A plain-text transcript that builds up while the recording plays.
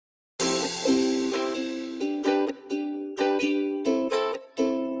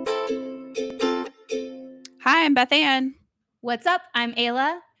Hi, I'm Beth Ann. What's up? I'm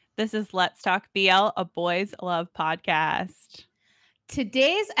Ayla. This is Let's Talk BL, a boys love podcast.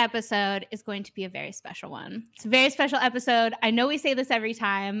 Today's episode is going to be a very special one. It's a very special episode. I know we say this every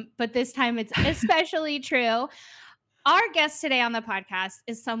time, but this time it's especially true. Our guest today on the podcast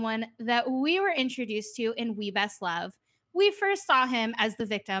is someone that we were introduced to in We Best Love. We first saw him as the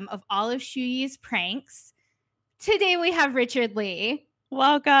victim of all of Shuyi's pranks. Today we have Richard Lee.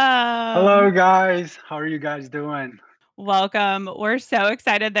 Welcome. Hello, guys. How are you guys doing? Welcome. We're so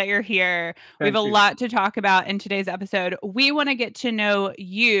excited that you're here. We have a lot to talk about in today's episode. We want to get to know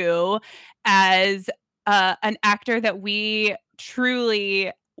you as an actor that we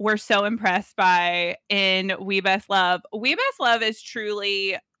truly were so impressed by in We Best Love. We Best Love is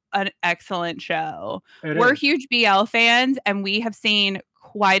truly an excellent show. We're huge BL fans, and we have seen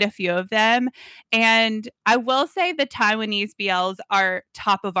quite a few of them. And I will say the Taiwanese BLs are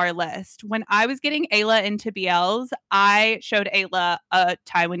top of our list. When I was getting Ayla into BLs, I showed Ayla a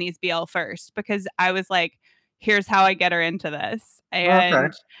Taiwanese BL first because I was like, here's how I get her into this.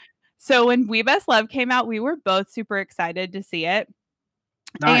 And so when We Best Love came out, we were both super excited to see it.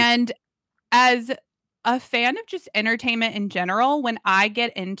 Nice. And as a fan of just entertainment in general, when I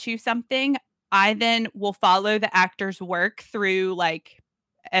get into something, I then will follow the actor's work through like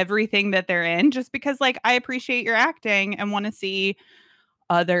everything that they're in, just because like I appreciate your acting and want to see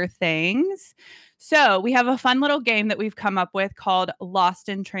other things. So we have a fun little game that we've come up with called Lost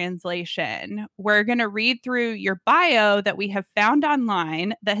in Translation. We're going to read through your bio that we have found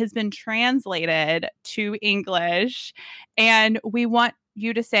online that has been translated to English. And we want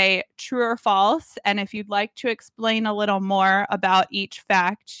you to say true or false. And if you'd like to explain a little more about each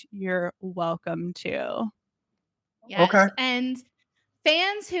fact, you're welcome to. Yes. Okay. And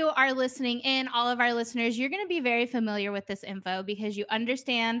fans who are listening in, all of our listeners, you're going to be very familiar with this info because you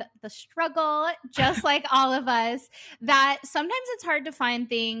understand the struggle, just like all of us, that sometimes it's hard to find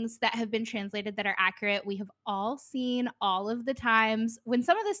things that have been translated that are accurate. We have all seen all of the times when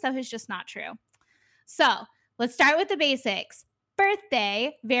some of this stuff is just not true. So let's start with the basics.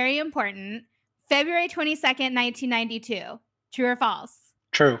 Birthday, very important. February 22nd, 1992. True or false?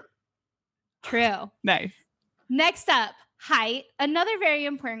 True. True. Nice. Next up, height. Another very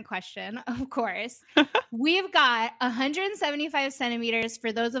important question, of course. We've got 175 centimeters.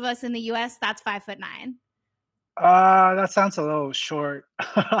 For those of us in the US, that's 5'9". That sounds a little short.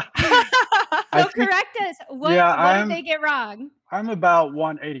 So correct us. What did they get wrong? I'm about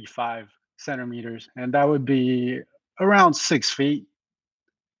 185 centimeters, and that would be around 6 feet.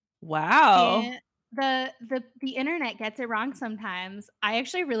 Wow. And the internet gets it wrong sometimes. I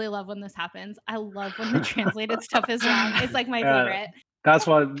actually really love when this happens. I love when the translated stuff is wrong. It's like my favorite. That's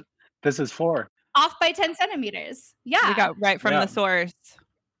what this is for. Off by 10 centimeters. Yeah. We got right from the source.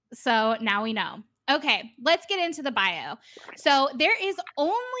 So now we know. Okay, let's get into the bio. So there is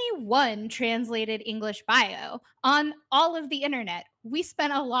only one translated English bio on all of the internet. We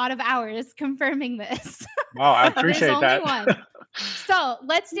spent a lot of hours confirming this. Wow, I appreciate There's that. only one. So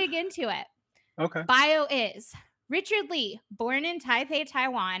let's dig into it. Okay. Bio is Richard Lee, born in Taipei,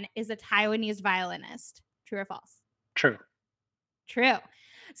 Taiwan, is a Taiwanese violinist. True or false? True. True.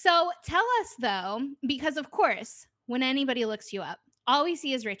 So tell us though, because of course, when anybody looks you up, all we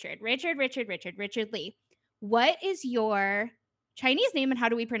see is Richard Lee. What is your Chinese name and how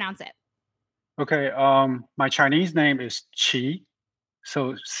do we pronounce it? Okay. My Chinese name is Qi,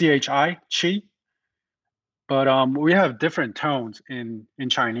 so CHI, Qi. But we have different tones in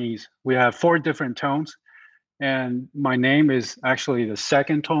Chinese. We have 4 different tones, and my name is actually the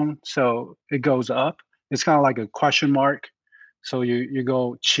second tone, so it goes up. It's kind of like a question mark. So you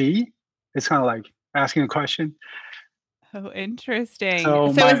go Qi. It's kind of like asking a question. Oh, interesting. So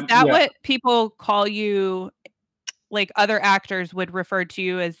is that what people call you? Like other actors would refer to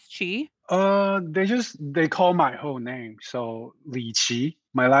you as Qi? They call my whole name. So Li Qi.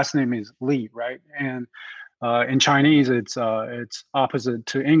 My last name is Li, right? And in Chinese, it's opposite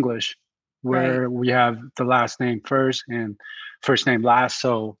to English, where we have the last name first and first name last.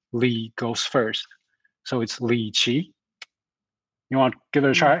 So Li goes first. So it's Li Qi. You want to give it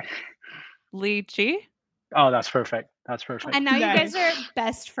a try? Li Qi? Oh, that's perfect. That's perfect. And now you guys are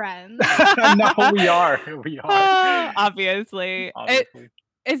best friends. No, we are. We are. Obviously.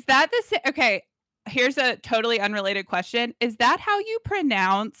 Is that the same? Okay, here's a totally unrelated question. Is that how you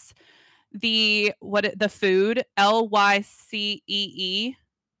pronounce the food? Lycee?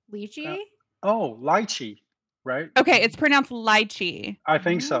 Lychee? Oh, lychee, right? Okay, it's pronounced lychee. I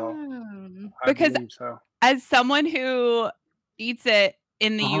think so. Because I believe so. As someone who eats it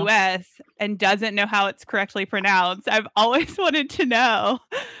in the US and doesn't know how it's correctly pronounced. I've always wanted to know.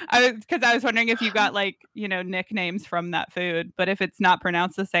 Because I was wondering if you got like, nicknames from that food, but if it's not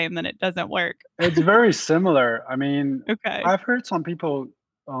pronounced the same, then it doesn't work. It's very similar. I mean, Okay. I've heard some people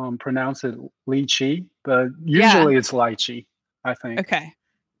pronounce it lychee, but Yeah. usually it's lychee, I think. Okay.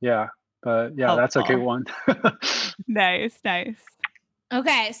 Yeah, but yeah, that's a good Helpful. one. Nice.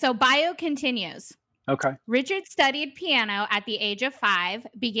 Okay, so bio continues. Okay. Richard studied piano at the age of 5,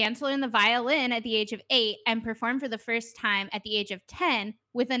 began to learn the violin at the age of 8, and performed for the first time at the age of 10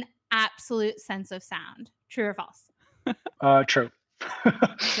 with an absolute sense of sound. True or false? True.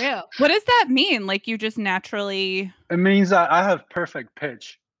 True. What does that mean? Like you just naturally... It means that I have perfect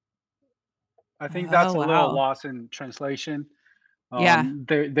pitch. I think that's Oh, a little wow. lost in translation. Yeah.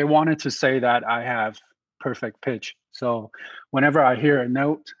 They wanted to say that I have perfect pitch. So whenever I hear a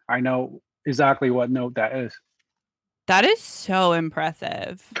note, I know exactly what note that is. That is so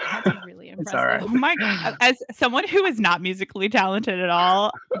impressive. That's really It's all right. impressive. Oh my God. As someone who is not musically talented at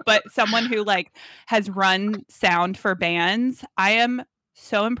all, but someone who like has run sound for bands, I am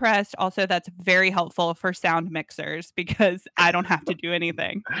so impressed. Also, that's very helpful for sound mixers because I don't have to do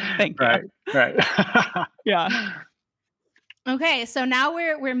anything. Thank you. Right. Yeah. Okay, so now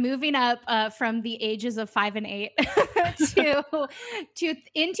we're moving up from the ages of 5 and 8 to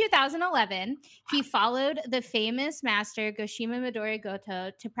in 2011, he followed the famous master Goshima Midori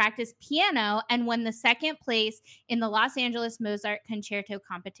Goto to practice piano and won the second place in the Los Angeles Mozart Concerto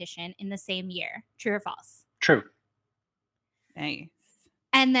competition in the same year. True or false? True. Nice.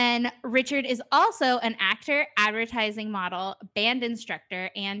 And then Richard is also an actor, advertising model, band instructor,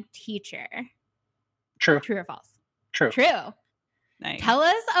 and teacher. True. True or false? True. True. Nice. Tell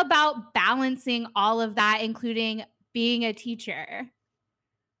us about balancing all of that, including being a teacher.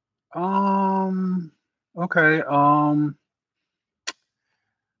 Okay.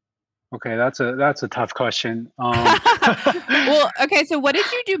 Okay, that's a tough question. Well, okay, so what did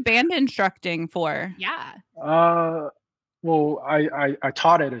you do band instructing for? Yeah. Well, I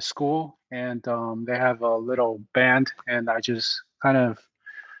taught at a school, and they have a little band, and I just kind of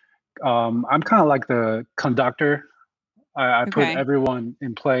I'm kind of like the conductor. I put Okay. everyone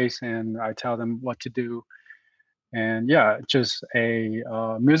in place, and I tell them what to do. And yeah, just a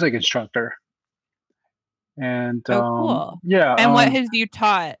music instructor. And Oh, cool. yeah, And what has you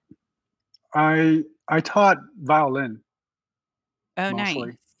taught? I taught violin Oh, mostly.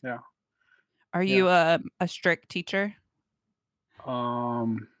 nice. Yeah. Are you a strict teacher?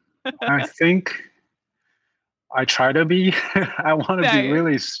 I think I try to be. I want to be Nice.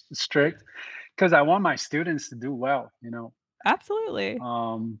 really strict because I want my students to do well, Absolutely.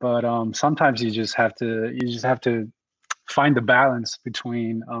 But sometimes you just have to find the balance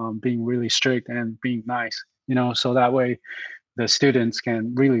between being really strict and being nice, so that way the students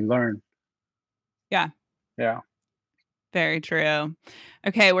can really learn. Yeah. Yeah. Very true.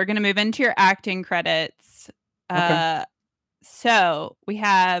 Okay, we're gonna move into your acting credits. Okay. So we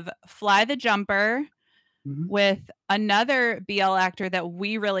have Fly the Jumper Mhm. with another BL actor that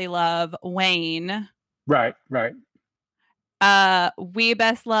we really love, Wayne. Right. We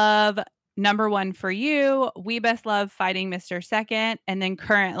Best Love, Number One for You, We Best Love, Fighting Mr. Second, and then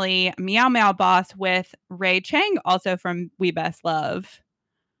currently Meow Meow Boss with Ray Chang, also from We Best Love.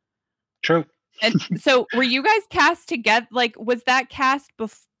 True. And so were you guys cast together? Like, was that cast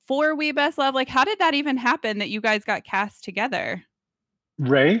before We Best Love? Like, how did that even happen that you guys got cast together?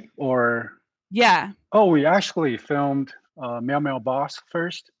 Ray or Yeah. Oh, we actually filmed Meow Meow Boss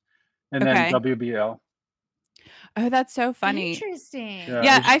first, and then Okay. WBL. Oh, that's so funny. Interesting.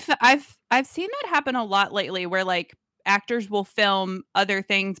 Yeah, I've seen that happen a lot lately where like actors will film other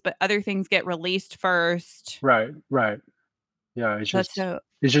things, but other things get released first. Right. Yeah, it's That's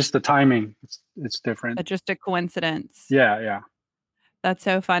just the timing. It's different. just a coincidence. Yeah. That's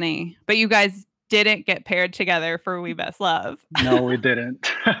so funny. But you guys didn't get paired together for We Best Love. No, we didn't.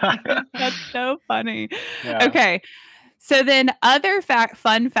 That's so funny. Yeah. Okay. So then other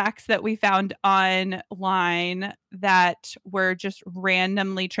fun facts that we found online that were just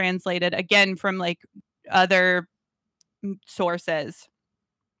randomly translated again from like other sources.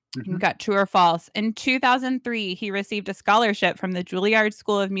 Mhm. You've got true or false. In 2003, he received a scholarship from the Juilliard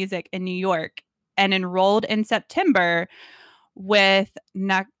School of Music in New York and enrolled in September with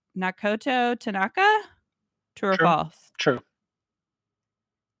Nakoto Tanaka. True or false? True.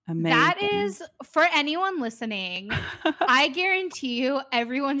 Amazing. That is, for anyone listening, I guarantee you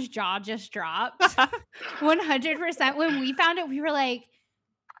everyone's jaw just dropped. 100%. When we found it, we were like,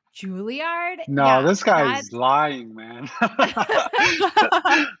 Juilliard? No, Yeah, this guy is lying, man.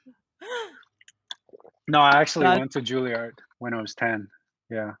 No, I actually went to Juilliard when I was 10.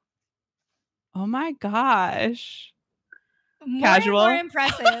 Yeah. Oh my gosh. More and more Casual.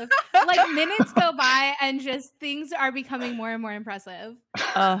 impressive. Like, minutes go by and just things are becoming more and more impressive.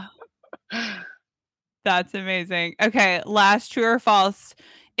 Oh, that's amazing. Okay, last true or false.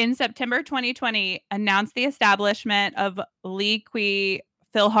 In September 2020, announced the establishment of Lee Kui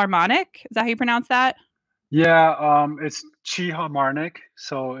Philharmonic. Is that how you pronounce that? Yeah, it's Philharmonic,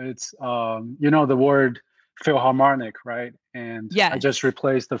 so it's you know the word Philharmonic, right? And I just Yes.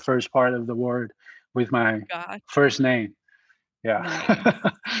 replaced the first part of the word with my Gotcha. first name. Yeah.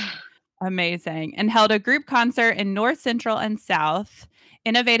 Nice. Amazing. And held a group concert in North, Central, and South,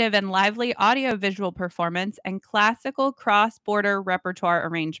 innovative and lively audiovisual performance, and classical cross border repertoire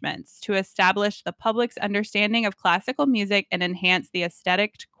arrangements to establish the public's understanding of classical music and enhance the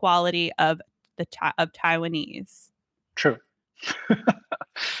aesthetic quality of of Taiwanese. True.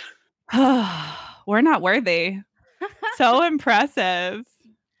 We're not worthy. So impressive.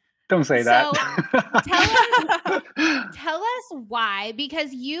 Don't say that. So tell us why,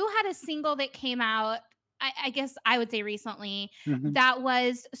 because you had a single that came out, I guess I would say recently, Mhm, that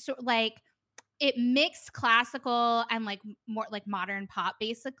was like it mixed classical and like more like modern pop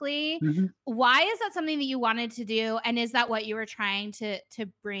basically. mhm. Why is that something that you wanted to do, and is that what you were trying to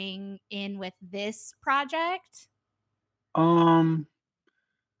bring in with this project? Um,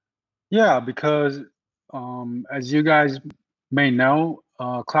 yeah, because as you guys may know,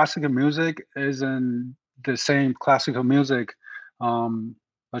 classical music isn't the same classical music, um,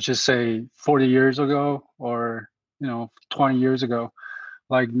 let's just say 40 years ago or 20 years ago.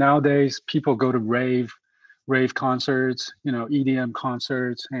 Like nowadays, people go to rave concerts, EDM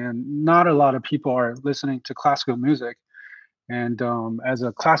concerts, and not a lot of people are listening to classical music. And as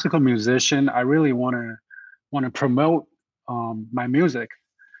a classical musician, I really want to promote my music.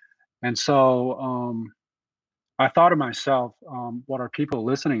 And so I thought of myself, what are people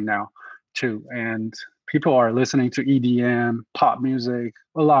listening now to? And people are listening to EDM, pop music,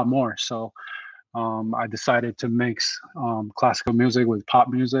 a lot more. So I decided to mix classical music with pop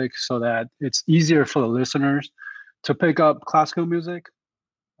music so that it's easier for the listeners to pick up classical music.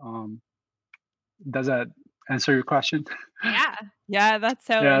 Um, does that answer your question? Yeah. Yeah, that's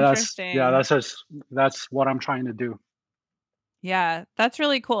so Yeah, interesting. that's what I'm trying to do. Yeah, that's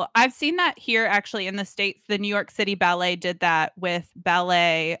really cool. I've seen that here actually in the States. The New York City Ballet did that with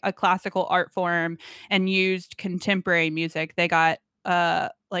ballet, a classical art form, and used contemporary music. They got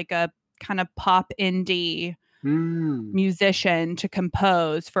like a kind of pop indie Mm, musician to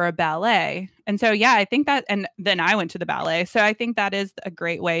compose for a ballet. And so yeah, I think that, and then I went to the ballet. So I think that is a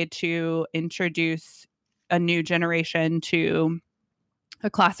great way to introduce a new generation to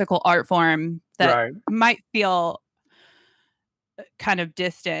a classical art form that right. might feel kind of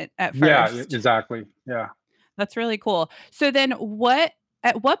distant at Yeah, first. exactly. Yeah. That's really cool. So then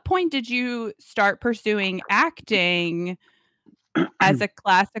at what point did you start pursuing acting as a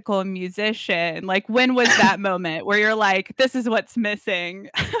classical musician? Like, when was that moment where you're like, "This is what's missing?"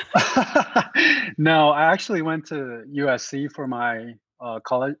 No, I actually went to USC for my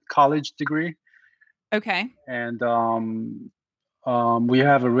college degree, Okay. and we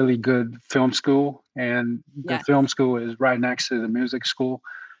have a really good film school, and the Yes. film school is right next to the music school.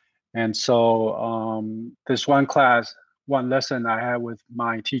 And so this one class, one lesson I had with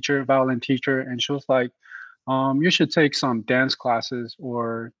my teacher, violin teacher, and she was like, you should take some dance classes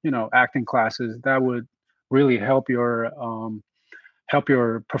or acting classes. That would really help your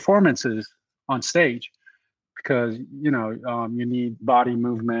performances on stage because you need body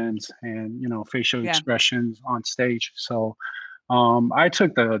movements and facial Yeah. expressions on stage. So I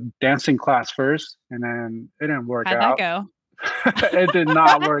took the dancing class first, and then it didn't work How'd that out. go? It did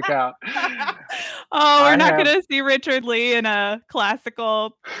not work out. Oh, we're I not have gonna see Richard Lee in a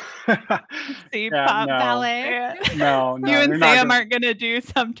classical yeah, C-pop Ballet. band. You no, and Sam aren't gonna do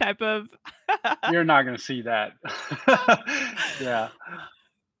some type of you're not gonna see that. Yeah.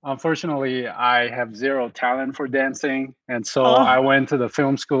 Unfortunately, I have zero talent for dancing, and so I Oh, went to the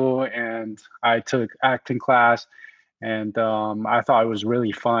film school and I took acting class, and I thought it was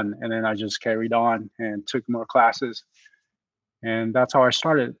really fun. And then I just carried on and took more classes, and that's how I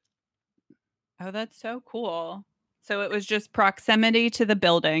started. oh, that's so cool. So it was just proximity to the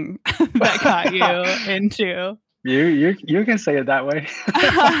building that got you into. You can say it that way.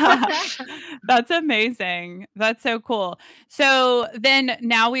 That's amazing. That's so cool. So then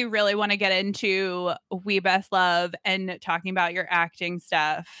now we really want to get into We Best Love and talking about your acting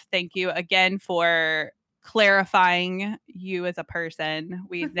stuff. Thank you again for clarifying you as a person.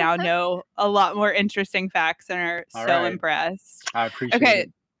 We now know a lot more interesting facts and are All so right, impressed. I appreciate Okay,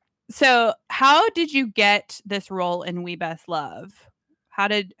 it. so how did you get this role in We Best Love?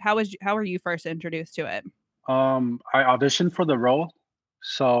 how were you first introduced to it? I auditioned for the role.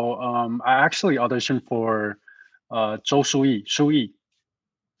 So I actually auditioned for Zhou Shuyi, Shuyi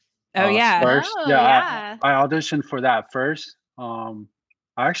Oh, yeah. first. Oh, Yeah, yeah. I auditioned for that first. I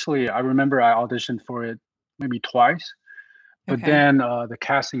remember I auditioned for it maybe twice, but Okay. then the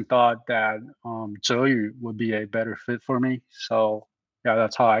casting thought that Zhe Yu would be a better fit for me. So yeah,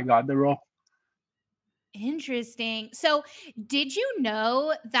 that's how I got the role. Interesting. So, did you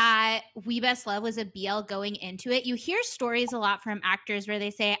know that We Best Love was a BL going into it? You hear stories a lot from actors where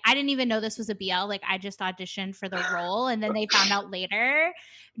they say, I didn't even know this was a BL. Like, I just auditioned for the role and then they found out later.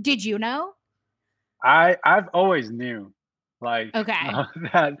 Did you know? I've always knew like Okay.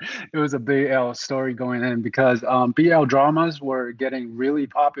 that it was a BL story going in because BL dramas were getting really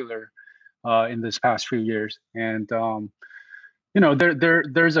popular in this past few years, and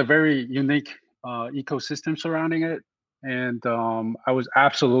there's a very unique ecosystem surrounding it, and I was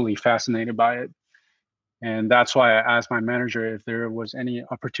absolutely fascinated by it, and that's why I asked my manager if there was any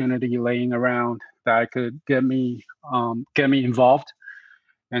opportunity laying around that could get me involved.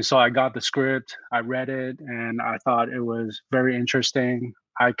 And so I got the script, I read it, and I thought it was very interesting,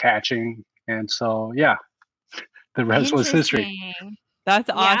 eye-catching, and so, yeah, the rest was history. Interesting. That's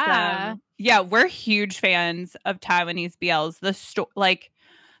Yeah. awesome. Yeah, we're huge fans of Taiwanese BLs.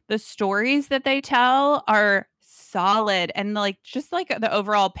 The stories that they tell are solid, and, like, just, like, the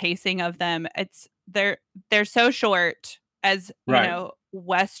overall pacing of them, they're so short as, Right,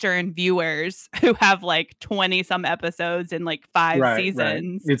 Western viewers who have, like, 20 some episodes and, like, 5 right.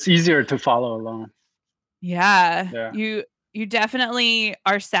 seasons. It's easier to follow along. Yeah, Yeah, you definitely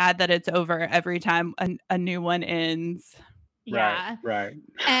are sad that it's over every time a new one ends. Yeah. right.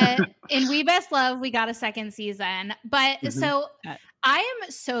 In We Best Love, we got a second season. But Mhm, so Uh, I am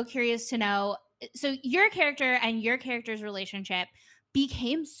so curious to know, so your character and your character's relationship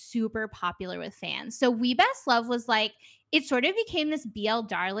became super popular with fans. So We Best Love was like, it sort of became this BL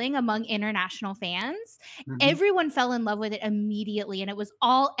darling among international fans. mhm. Everyone fell in love with it immediately, and it was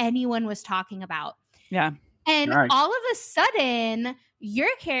all anyone was talking about. yeah. And Right. all of a sudden, your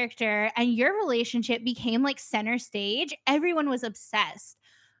character and your relationship became like center stage. Everyone was obsessed.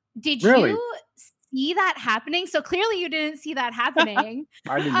 Did you Really? see that happening? So clearly you didn't see that happening.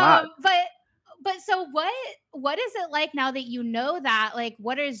 I did not. But so what is it like now that you know that? Like,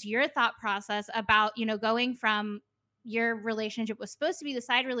 what is your thought process about, going from your relationship was supposed to be the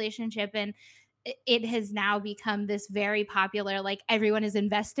side relationship, and it has now become this very popular, like everyone is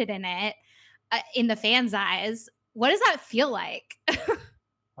invested in it, in the fans' eyes. What does that feel like?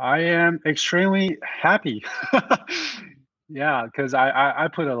 I am extremely happy. Yeah, because I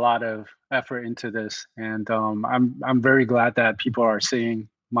put a lot of effort into this, and I'm very glad that people are seeing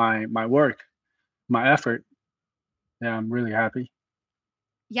my work, my effort. Yeah, I'm really happy.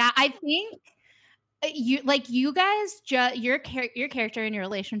 Yeah, I think you guys your character and your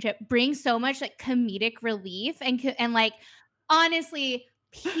relationship brings so much like comedic relief and like honestly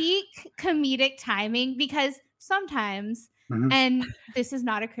peak comedic timing because sometimes, Mhm. and this is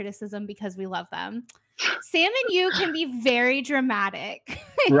not a criticism because we love them, Sam and you can be very dramatic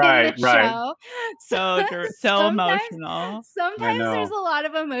in Right, this right. show. So So sometimes emotional. I there's know. a lot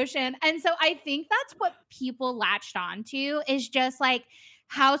of emotion. And so I think that's what people latched onto is just like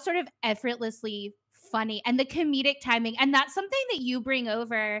how sort of effortlessly funny and the comedic timing. And that's something that you bring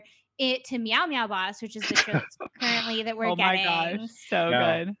over it to Meow Meow Boss, which is the show that's currently that we're Oh my gosh, getting. so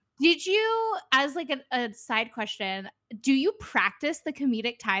Yeah. good. Did you, as like a side question, do you practice the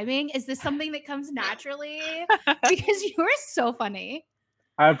comedic timing? Is this something that comes naturally? Because you are so funny.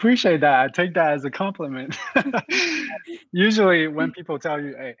 I appreciate that. I take that as a compliment. Usually when people tell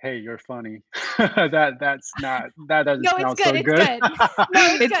you, hey, you're funny, that doesn't No, it's sound good. so It's good. good. No,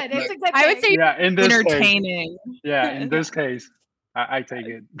 it's It's good. It's a good I would say thing. Yeah, in this case. entertaining. Yeah, in this case, I take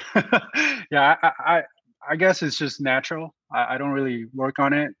it. Yeah, I guess it's just natural. I don't really work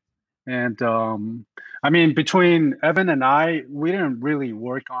on it. And I mean, between Evan and I, we didn't really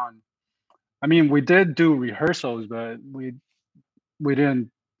work on. I mean, we did do rehearsals, but we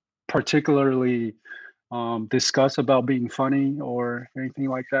didn't particularly discuss about being funny or anything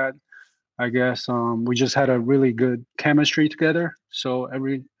like that. I guess we just had a really good chemistry together, so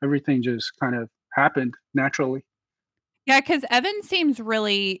everything just kind of happened naturally. Yeah, because Evan seems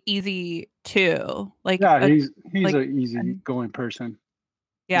really easy too, Yeah, he's like, a and easygoing person.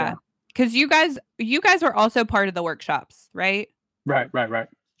 yeah, Yeah. because you guys were also part of the workshops, right? Right.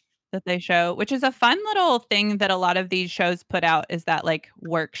 That they show, which is a fun little thing that a lot of these shows put out is that, like,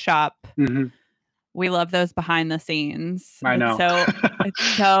 workshop Mhm. We love those behind the scenes. I know.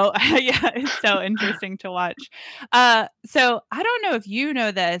 It's so yeah, it's so interesting to watch. So I don't know if you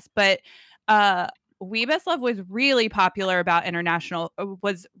know this, but uh We Best Love was really popular with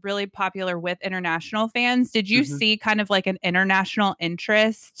international fans. Did you Mhm. see kind of like an international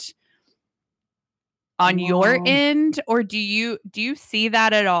interest on your Um, end, or do you see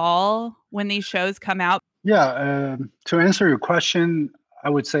that at all when these shows come out? yeah, to answer your question, I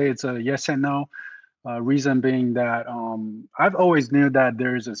would say it's a yes and no. Reason being that I've always knew that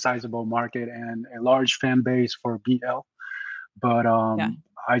there's a sizable market and a large fan base for BL, but Yeah.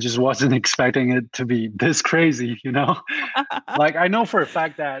 I just wasn't expecting it to be this crazy, you know? Like, I know for a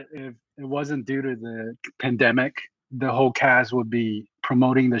fact that if it wasn't due to the pandemic, the whole cast would be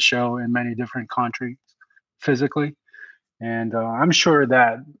promoting the show in many different countries physically. And I'm sure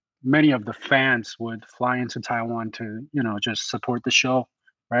that many of the fans would fly into Taiwan to, just support the show,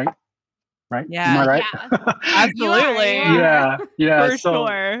 right? Right? Am I Yeah, right? Yeah, you absolutely. are. Yeah, yeah. For So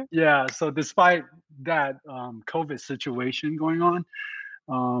sure. yeah, so despite that COVID situation going on,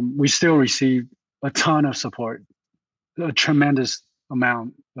 we still receive a ton of support, a tremendous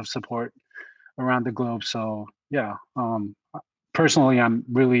amount of support around the globe. So yeah, personally,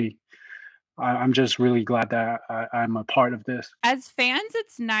 I'm just really glad that I'm a part of this. As fans,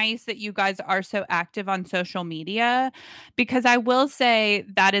 it's nice that you guys are so active on social media because I will say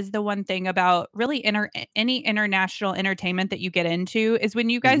that is the one thing about really any international entertainment that you get into is when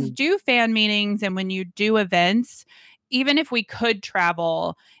you guys Hmm. do fan meetings and when you do events, even if we could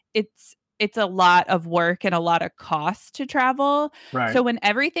travel, it's a lot of work and a lot of cost to travel. Right. So when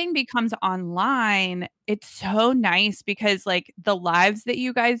everything becomes online, it's so nice because, like, the lives that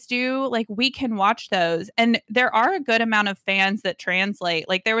you guys do, like, we can watch those, and there are a good amount of fans that translate.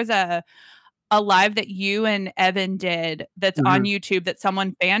 Like, there was a live that you and Evan did that's on Hmm. YouTube that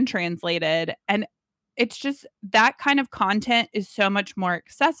someone fan translated, and it's just that kind of content is so much more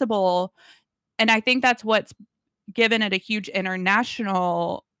accessible, and I think that's what's given it a huge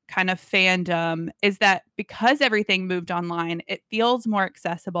international kind of fandom is that because everything moved online, it feels more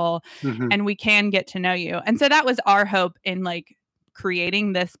accessible Hmm. and we can get to know you. And so that was our hope in like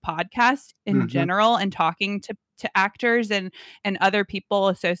creating this podcast in Hmm. general and talking to actors and other people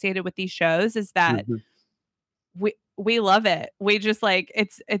associated with these shows is that Hmm. we love it. We just like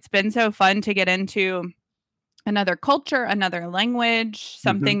it's been so fun to get into another culture, another language,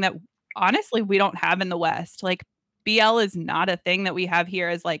 Hmm. something that honestly we don't have in the West. Like BL is not a thing that we have here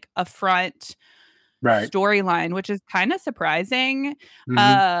as like a front Right. storyline, which is kind of surprising. Hmm.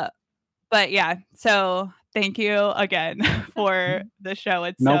 Uh but yeah, so thank you again for the show.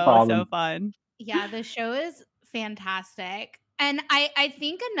 It's No so problem. fun. Yeah, the show is fantastic. And I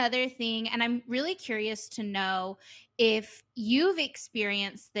think another thing, and I'm really curious to know if you've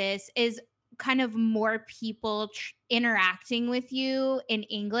experienced this, is kind of more people interacting with you in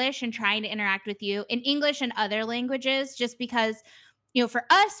English and trying to interact with you in English and other languages, just because, for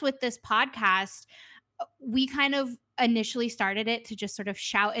us with this podcast, we kind of initially started it to just sort of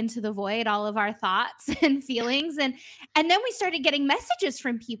shout into the void all of our thoughts and feelings, and then we started getting messages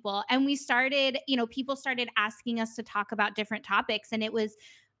from people, and we started, people started asking us to talk about different topics, and it was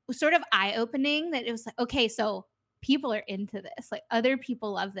sort of eye opening that it was like, okay, so people are into this, like other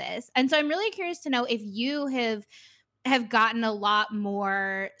people love this. And so I'm really curious to know if you have gotten a lot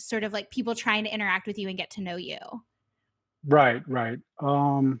more sort of like people trying to interact with you and get to know you. Right, right.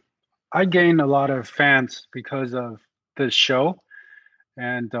 I gained a lot of fans because of this show,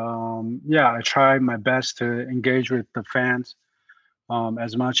 and yeah, I try my best to engage with the fans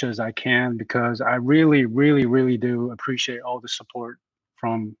as much as I can because I really, really, really do appreciate all the support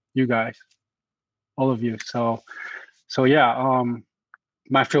from you guys, all of you. So yeah,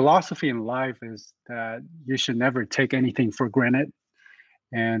 my philosophy in life is that you should never take anything for granted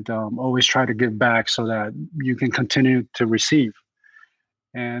and always try to give back so that you can continue to receive.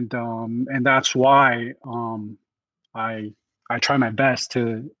 And that's why I I try my best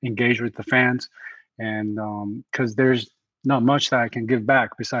to engage with the fans, and because there's not much that I can give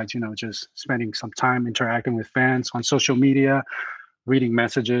back besides just spending some time interacting with fans on social media, reading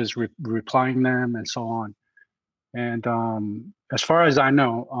messages, replying them, and so on. And as far as I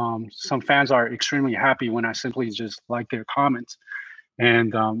know, some fans are extremely happy when I simply just like their comments,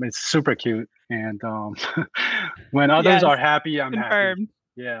 and it's super cute. And when others Yes, are happy, I'm happy. confirmed.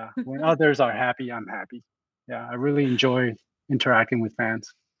 Yeah, when others are happy, I'm happy. Yeah, I really enjoy interacting with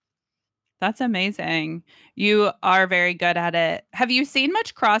fans. That's amazing. You are very good at it. Have you seen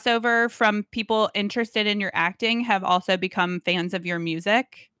much crossover from people interested in your acting have also become fans of your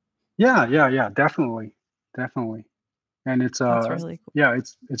music? Yeah, yeah, yeah, definitely, definitely. And it's That's really cool. yeah,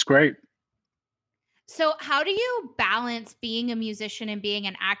 it's great. So, how do you balance being a musician and being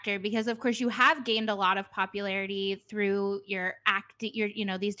an actor? Because, of course, you have gained a lot of popularity through your acting,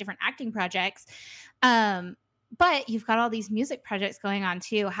 these different acting projects. Um, but you've got all these music projects going on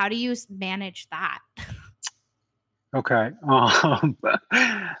too. How do you manage that? Okay.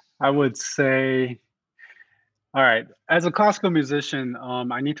 I would say, all right, as a classical musician,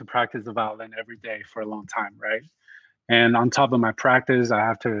 I need to practice the violin every day for a long time, right? And on top of my practice, I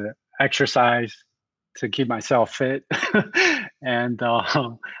have to exercise to keep myself fit. And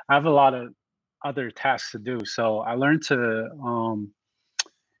I have a lot of other tasks to do. So I learned to,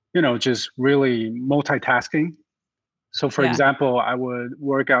 just really multitasking. So, for Yeah. example, I would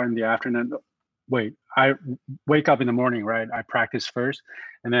work out in the afternoon. Wait, I wake up in the morning, right? I practice first.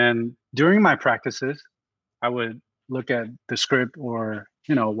 And then during my practices, I would look at the script or,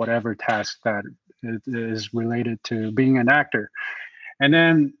 whatever task that is related to being an actor. And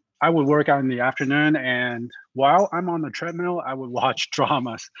then I would work out in the afternoon. And while I'm on the treadmill, I would watch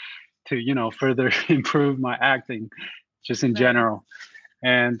dramas to, further improve my acting just in Right. general.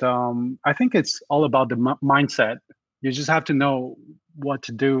 And I think it's all about the mindset. You just have to know what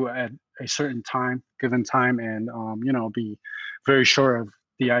to do at a certain time, given time, and be very sure of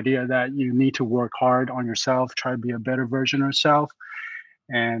the idea that you need to work hard on yourself, try to be a better version of yourself,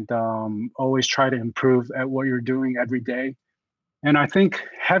 and always try to improve at what you're doing every day. And I think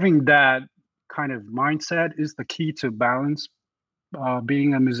having that kind of mindset is the key to balance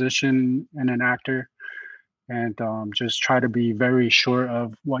being a musician and an actor, and just try to be very sure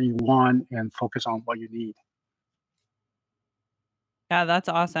of what you want and focus on what you need. Yeah, that's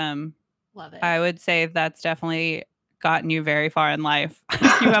awesome. Love it. I would say that's definitely gotten you very far in life.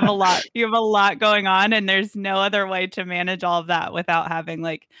 You have a lot going on, and there's no other way to manage all of that without having,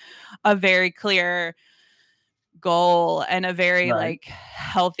 like, a very clear goal and a very, Right, like,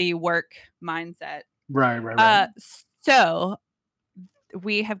 healthy work mindset. right, right, right. Uh, so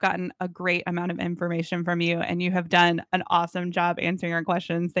we have gotten a great amount of information from you, and you have done an awesome job answering our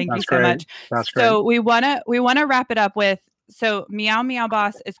questions. Thank you That's so great. much. That's great. So we wanna wrap it up with, so Meow Meow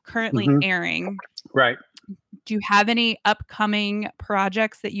Boss is currently Hmm. airing. Right. Do you have any upcoming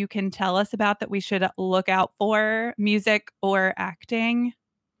projects that you can tell us about that we should look out for, music or acting?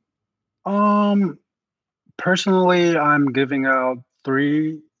 Um, Personally, I'm giving out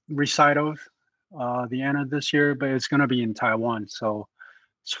 3 recitals the end of this year, but it's gonna be in Taiwan, so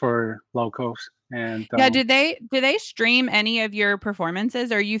it's for locals. And Yeah, do they stream any of your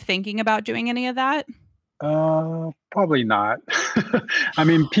performances? Are you thinking about doing any of that? probably not. I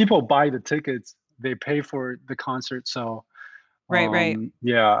mean, people buy the tickets, they pay for the concert, so Right, right.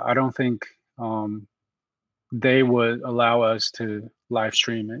 yeah, I don't think um they would allow us to live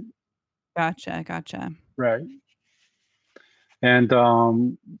stream it. Gotcha, gotcha. Right. And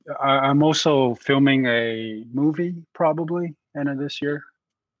I'm also filming a movie probably end of this year.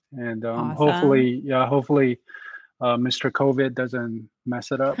 And Awesome. hopefully, yeah, hopefully Mr. COVID doesn't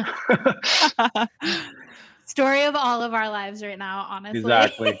mess it up. Story of all of our lives right now, honestly.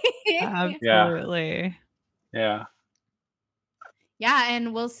 Exactly. Yeah. Absolutely. Yeah. Yeah,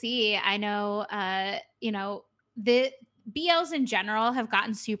 and we'll see. I know, the BLs in general have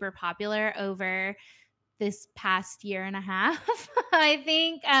gotten super popular over this past year and a half. I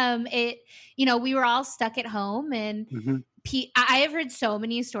think we were all stuck at home and Hmm. I have heard so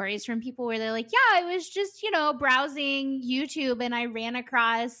many stories from people where they're like, yeah, I was just, browsing YouTube and I ran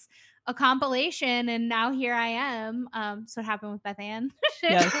across a compilation and now here I am. So it happened with Beth Ann.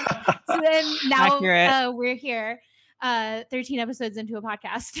 Yes. So then now Accurate. we're here, 13 episodes into a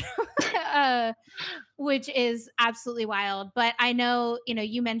podcast. uh, which is absolutely wild. But I know,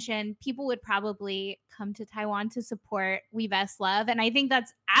 you mentioned people would probably come to Taiwan to support We Best Love. And I think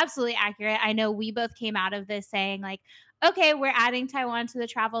that's absolutely accurate. I know we both came out of this saying, like, okay, we're adding Taiwan to the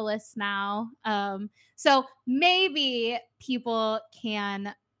travel list now. So maybe people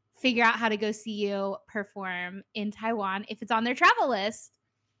can figure out how to go see you perform in Taiwan if it's on their travel list.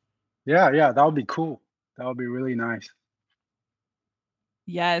 Yeah, yeah, that would be cool. That would be really nice.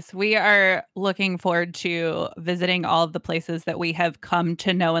 Yes, we are looking forward to visiting all of the places that we have come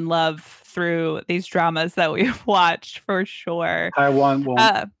to know and love through these dramas that we've watched for sure. Taiwan won't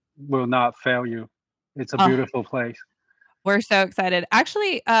Uh, will not fail you. It's a oh, beautiful place. we're so excited.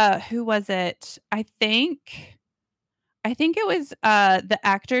 Actually, who was it? I think it was, the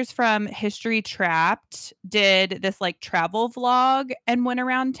actors from History Trapped did this, like, travel vlog and went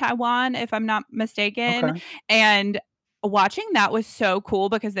around Taiwan, if I'm not mistaken, Okay. and watching that was so cool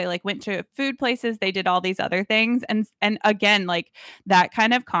because they, like, went to food places, they did all these other things, and again, like, that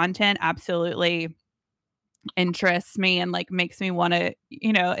kind of content absolutely interests me and like makes me want to,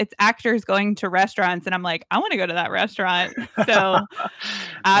 it's actors going to restaurants and I'm like, I want to go to that restaurant. So All right.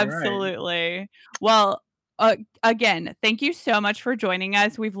 absolutely. Well, again, thank you so much for joining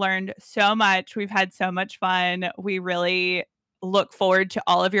us. We've learned so much. We've had so much fun. We really look forward to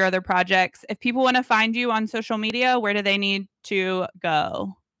all of your other projects. If people want to find you on social media, where do they need to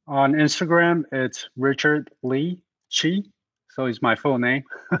go? On Instagram, it's Richard Lee Chi. So it's my full name.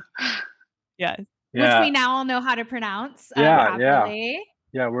 Yes. Which we Yeah. now all know how to pronounce Yeah. properly.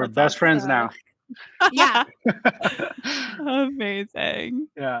 Yeah. We're That's best friends awesome. now. Yeah. Amazing.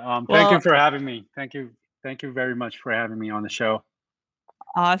 Yeah. Thank you Well, for having me. Thank you. Thank you very much for having me on the show.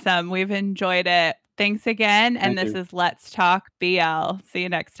 awesome. We've enjoyed it. Thanks again. And Thank this you. is Let's Talk BL. See you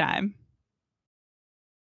next time.